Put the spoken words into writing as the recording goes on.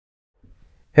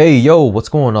Hey, yo, what's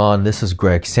going on? This is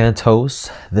Greg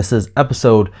Santos. This is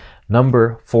episode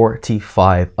number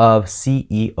 45 of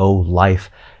CEO Life.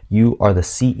 You are the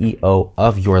CEO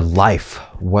of your life,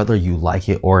 whether you like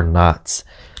it or not.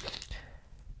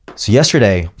 So,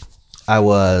 yesterday, I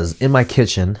was in my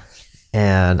kitchen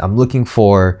and I'm looking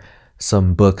for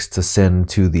some books to send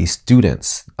to the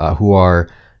students who are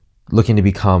looking to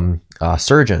become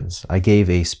surgeons. I gave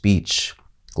a speech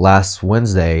last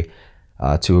Wednesday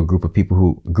to a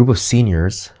group of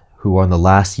seniors who are in the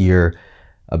last year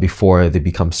before they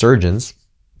become surgeons.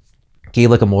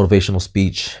 Gave like a motivational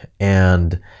speech,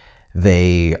 and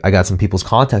I got some people's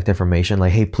contact information.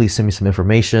 Like, hey, please send me some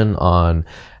information on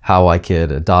how I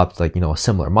could adopt a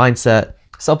similar mindset,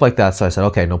 stuff like that. So I said,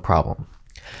 okay, no problem.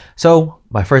 So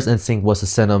my first instinct was to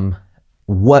send them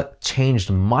what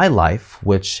changed my life,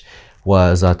 which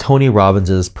was Tony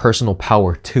Robbins' Personal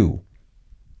Power 2.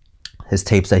 His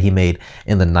tapes that he made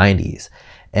in the 90s.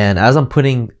 And as I'm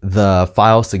putting the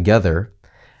files together,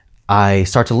 I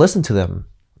start to listen to them.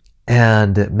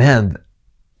 And man,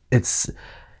 it's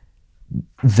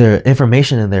the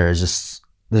information in there there's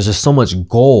just so much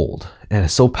gold and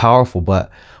it's so powerful. But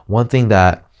one thing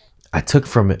that I took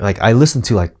from it, I listened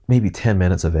to maybe 10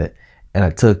 minutes of it, and I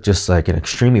took just an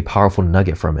extremely powerful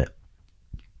nugget from it.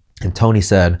 And Tony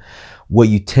said, what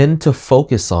you tend to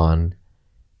focus on,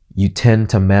 you tend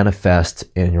to manifest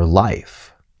in your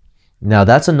life. Now,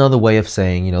 that's another way of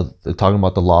saying, talking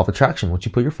about the law of attraction. What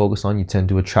you put your focus on, you tend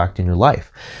to attract in your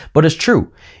life. But it's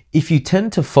true. If you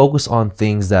tend to focus on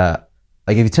things if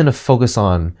you tend to focus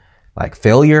on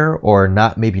failure or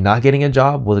maybe not getting a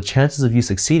job, well, the chances of you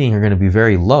succeeding are going to be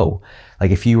very low.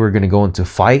 Like if you were going to go into a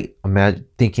fight, imagine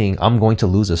thinking, I'm going to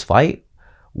lose this fight.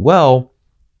 Well,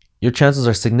 your chances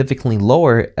are significantly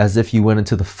lower as if you went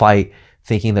into the fight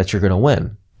thinking that you're going to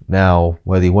win. Now,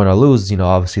 whether you win or lose,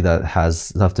 obviously that has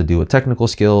stuff to do with technical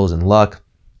skills and luck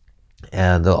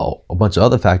and a bunch of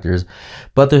other factors.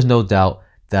 But there's no doubt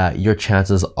that your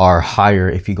chances are higher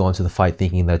if you go into the fight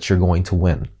thinking that you're going to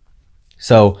win.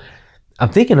 So I'm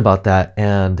thinking about that,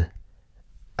 and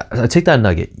I take that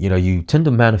nugget. You tend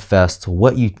to manifest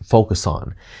what you focus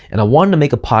on. And I wanted to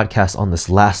make a podcast on this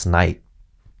last night.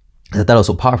 I thought it was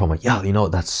so powerful. I'm like, yeah,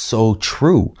 that's so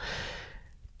true.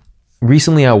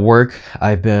 Recently at work, I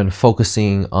haven't been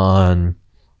focusing on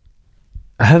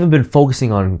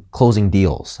closing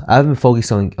deals. I haven't been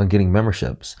focusing on getting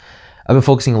memberships. I've been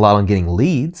focusing a lot on getting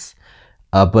leads,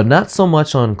 but not so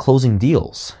much on closing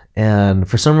deals. And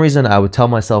for some reason, I would tell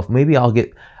myself, maybe I'll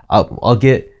get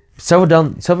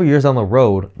several years down the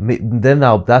road,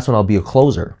 that's when I'll be a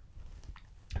closer.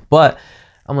 But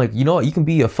I'm like, you know what? You can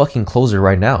be a fucking closer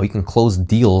right now. You can close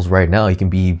deals right now. You can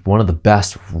be one of the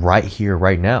best right here,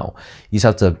 right now. You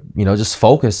just have to, just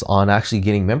focus on actually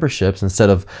getting memberships instead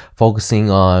of focusing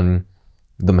on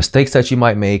the mistakes that you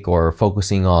might make or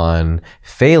focusing on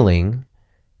failing.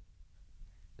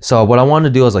 So what I wanted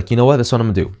to do is you know what? That's what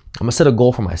I'm gonna do. I'm gonna set a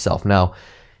goal for myself. Now,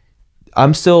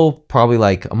 I'm still probably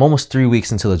I'm almost 3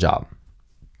 weeks into the job.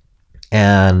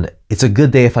 And it's a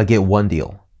good day if I get one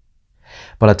deal.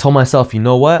 But I told myself, you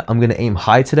know what? I'm going to aim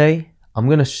high today. I'm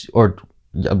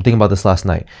thinking about this last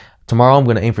night. Tomorrow, I'm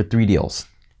going to aim for 3 deals.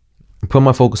 I'm putting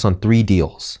my focus on 3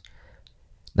 deals.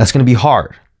 That's going to be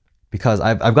hard because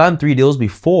I've gotten 3 deals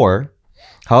before.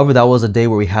 However, that was a day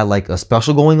where we had a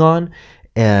special going on,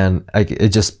 and it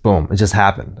just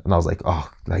happened. And I was like,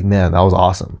 man, that was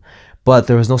awesome. But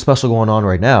there was no special going on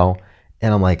right now.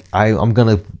 And I'm like, I'm just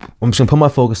going to put my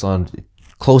focus on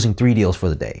closing 3 deals for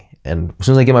the day. And as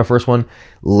soon as I get my first one,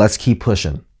 let's keep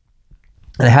pushing.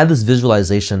 And I had this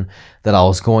visualization that I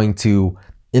was going to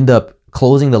end up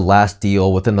closing the last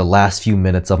deal within the last few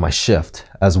minutes of my shift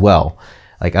as well.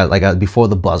 Before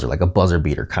the buzzer, like a buzzer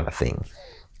beater kind of thing.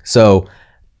 So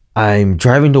I'm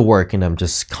driving to work and I'm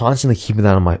just constantly keeping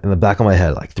that in the back of my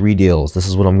head, 3 deals. This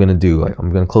is what I'm going to do.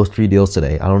 I'm going to close 3 deals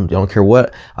today. I don't care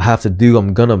what I have to do.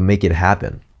 I'm going to make it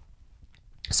happen.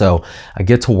 So I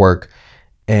get to work,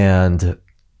 and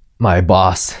my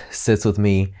boss sits with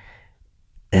me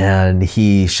and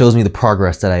he shows me the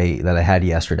progress that I had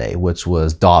yesterday, which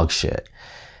was dog shit.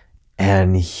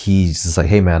 And he's just like,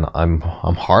 hey man, I'm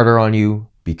harder on you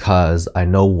because I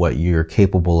know what you're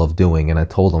capable of doing. And I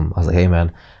told him, I was like, hey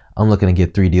man, I'm looking to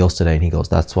get 3 deals today. And he goes,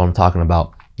 that's what I'm talking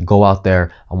about. Go out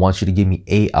there. I want you to give me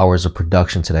 8 hours of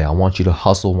production today. I want you to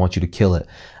hustle. I want you to kill it.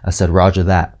 I said, Roger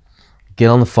that.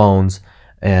 Get on the phones.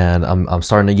 And I'm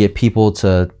starting to get people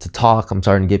to talk. I'm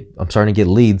starting to get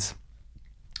leads.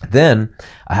 Then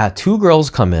I had 2 girls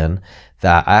come in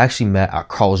that I actually met at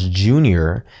Carl's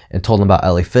Jr. and told them about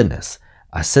LA Fitness.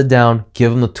 I sit down,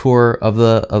 give them the tour of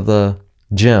the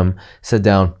gym, sit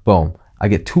down, boom. I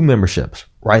get 2 memberships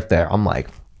right there. I'm like,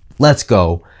 let's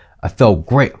go. I felt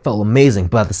great, I felt amazing.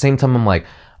 But at the same time, I'm like,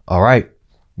 all right,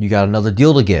 you got another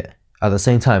deal to get. At the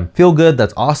same time, feel good,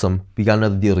 that's awesome. We got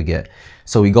another deal to get.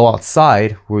 So we go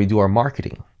outside where we do our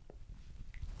marketing.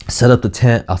 Set up the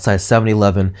tent outside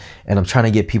 7-Eleven, and I'm trying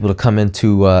to get people to come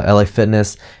into LA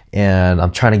Fitness, and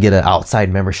I'm trying to get an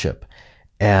outside membership.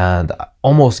 And I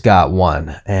almost got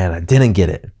one, and I didn't get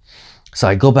it. So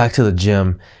I go back to the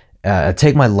gym, I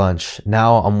take my lunch.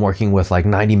 Now I'm working with like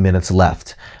 90 minutes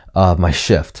left of my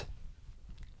shift.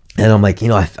 And I'm like,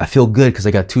 I feel good because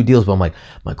I got 2 deals, but I'm like,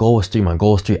 my goal was 3,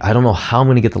 I don't know how I'm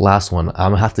going to get the last one.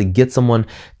 I'm going to have to get someone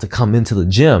to come into the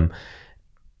gym.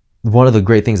 One of the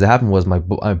great things that happened was my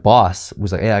boss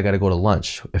was like, hey, I got to go to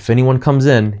lunch. If anyone comes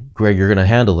in, Greg, you're going to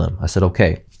handle them. I said,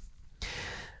 okay.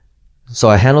 So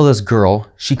I handle this girl.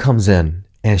 She comes in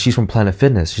and she's from Planet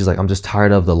Fitness. She's like, I'm just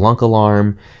tired of the lunk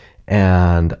alarm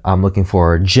and I'm looking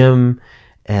for a gym,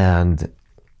 and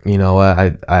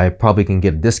I probably can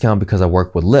get a discount because I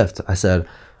work with Lyft. I said,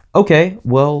 okay,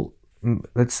 well,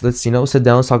 let's sit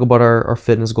down, let's talk about our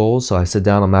fitness goals. So I sit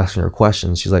down, I'm asking her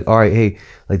questions. She's like, all right, hey,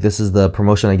 like this is the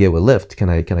promotion I get with Lyft. Can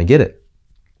I get it?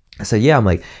 I said, yeah. I'm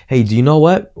like, hey, do you know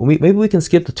what? Maybe we can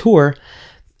skip the tour.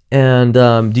 And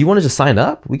do you want to just sign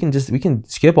up? We can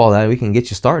skip all that. We can get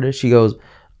you started. She goes,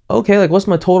 okay, like what's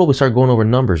my total? We start going over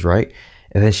numbers, right?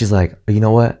 And then she's like, you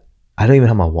know what? I don't even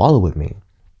have my wallet with me.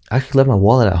 I actually left my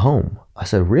wallet at home. I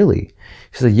said, really?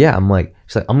 She said, yeah.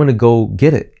 She's like, I'm going to go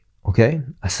get it. Okay.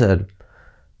 I said,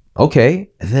 okay.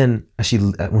 And then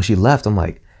when she left, I'm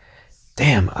like,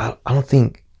 damn, I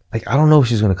don't know if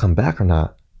she's going to come back or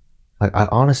not. Like, I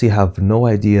honestly have no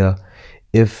idea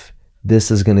if this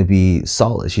is going to be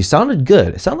solid. She sounded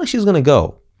good. It sounded like she's going to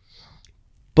go.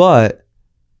 But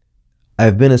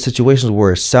I've been in situations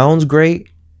where it sounds great,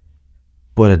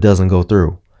 but it doesn't go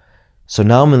through. So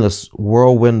now I'm in this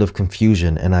whirlwind of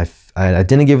confusion, and I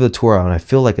didn't give her the tour out, and I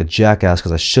feel like a jackass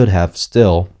because I should have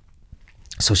still,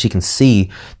 so she can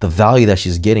see the value that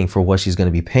she's getting for what she's going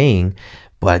to be paying,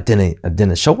 but I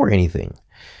didn't show her anything.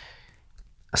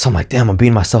 So I'm like, damn, I'm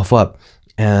beating myself up,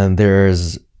 and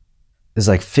there's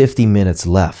like 50 minutes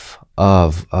left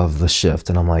of the shift,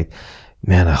 and I'm like,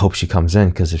 man, I hope she comes in,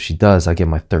 because if she does, I get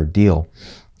my 3rd deal.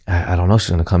 I don't know if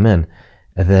she's going to come in.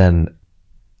 And then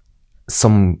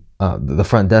the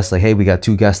front desk like, hey, we got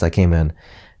 2 guests that came in.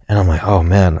 And I'm like, oh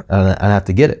man, I have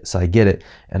to get it. So I get it,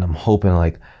 and I'm hoping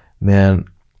like, man,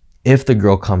 if the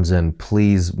girl comes in,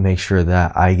 please make sure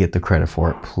that I get the credit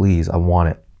for it. Please, I want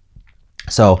it.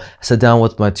 So I sit down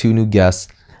with my 2 new guests.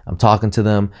 I'm talking to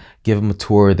them, give them a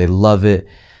tour. They love it.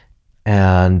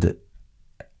 And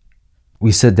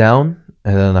we sit down,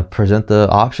 and then I present the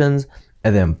options,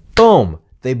 and then boom,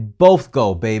 they both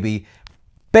go, baby.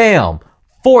 Bam,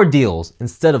 4 deals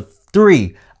instead of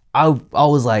 3. I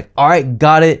was like, all right,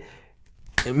 got it.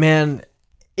 Man,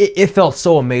 it felt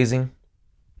so amazing.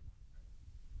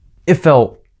 It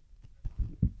felt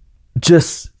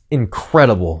just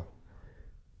incredible.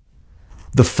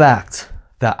 The fact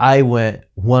that I went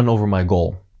 1 over my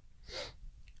goal.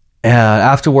 And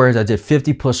afterwards, I did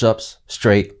 50 push-ups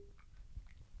straight.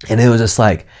 And it was just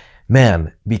like,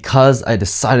 man, because I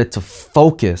decided to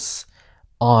focus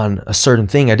on a certain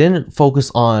thing. I didn't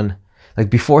focus on, like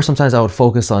before, sometimes I would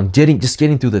focus on just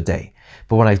getting through the day.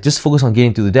 But when I just focus on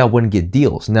getting through the day, I wouldn't get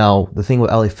deals. Now, the thing with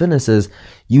LA Fitness is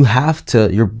you're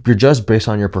judged based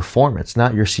on your performance,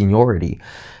 not your seniority.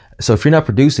 So if you're not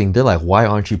producing, they're like, why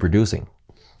aren't you producing?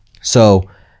 So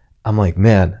I'm like,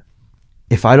 man,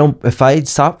 if I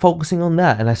stop focusing on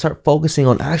that and I start focusing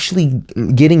on actually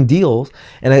getting deals,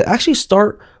 and I actually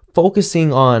start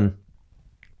focusing on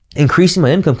increasing my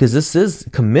income, because this is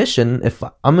commission. If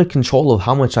I'm in control of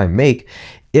how much I make,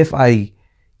 if I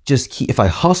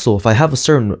hustle, if I have a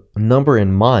certain number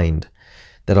in mind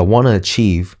that I want to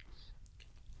achieve,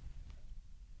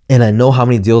 and I know how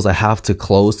many deals I have to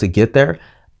close to get there,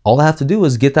 all I have to do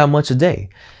is get that much a day.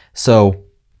 So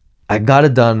I got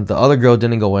it done. The other girl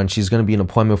didn't go in. She's going to be an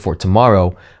appointment for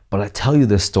tomorrow. But I tell you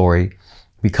this story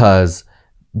because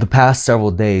the past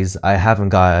several days, I haven't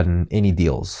gotten any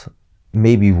deals.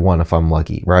 Maybe 1 if I'm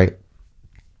lucky, right?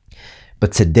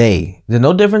 But today, there's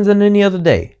no difference than any other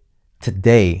day.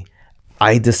 Today,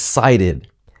 I decided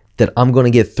that I'm going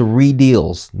to get 3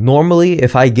 deals. Normally,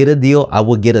 if I get a deal, I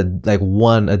would get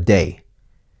 1 a day,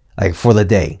 like for the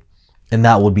day. And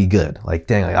that would be good. Like,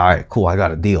 dang, all right, cool, I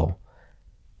got a deal.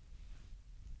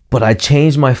 But I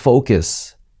changed my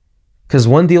focus, because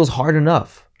 1 deal is hard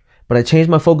enough. But I changed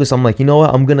my focus. I'm like, you know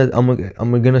what? I'm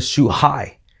gonna shoot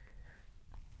high.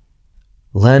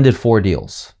 Landed 4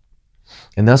 deals,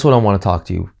 and that's what I want to talk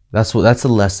to you. That's the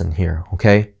lesson here.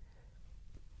 Okay.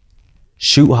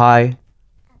 shoot high,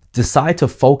 decide to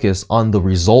focus on the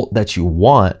result that you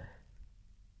want,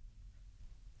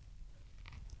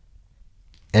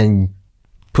 and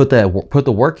put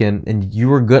the work in, and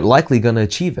you are likely going to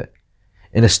achieve it.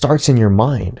 And it starts in your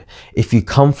mind. If you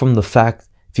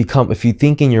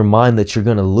think in your mind that you're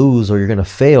going to lose or you're going to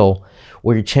fail,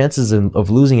 well, your chances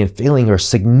of losing and failing are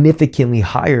significantly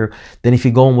higher than if you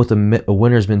go in with a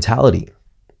winner's mentality.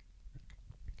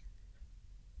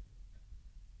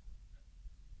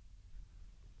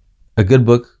 A good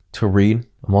book to read,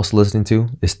 I'm also listening to,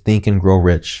 is Think and Grow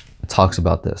Rich. It talks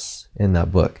about this in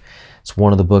that book. It's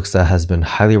one of the books that has been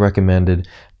highly recommended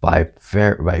by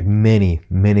many,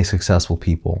 many successful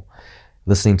people.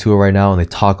 Listening to it right now, and they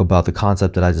talk about the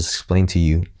concept that I just explained to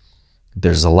you.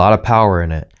 There's a lot of power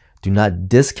in it. Do not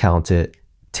discount it.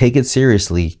 Take it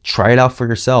seriously. Try it out for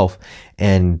yourself.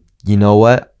 And you know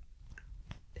what?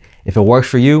 If it works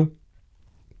for you,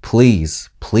 please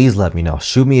let me know.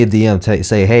 Shoot me a DM.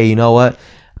 Say, hey, you know what?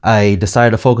 I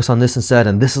decided to focus on this instead,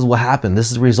 and this is what happened.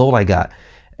 This is the result I got.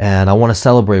 And I want to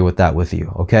celebrate with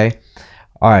you, okay?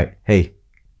 All right. Hey,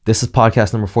 this is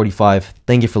podcast number 45.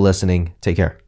 Thank you for listening. Take care.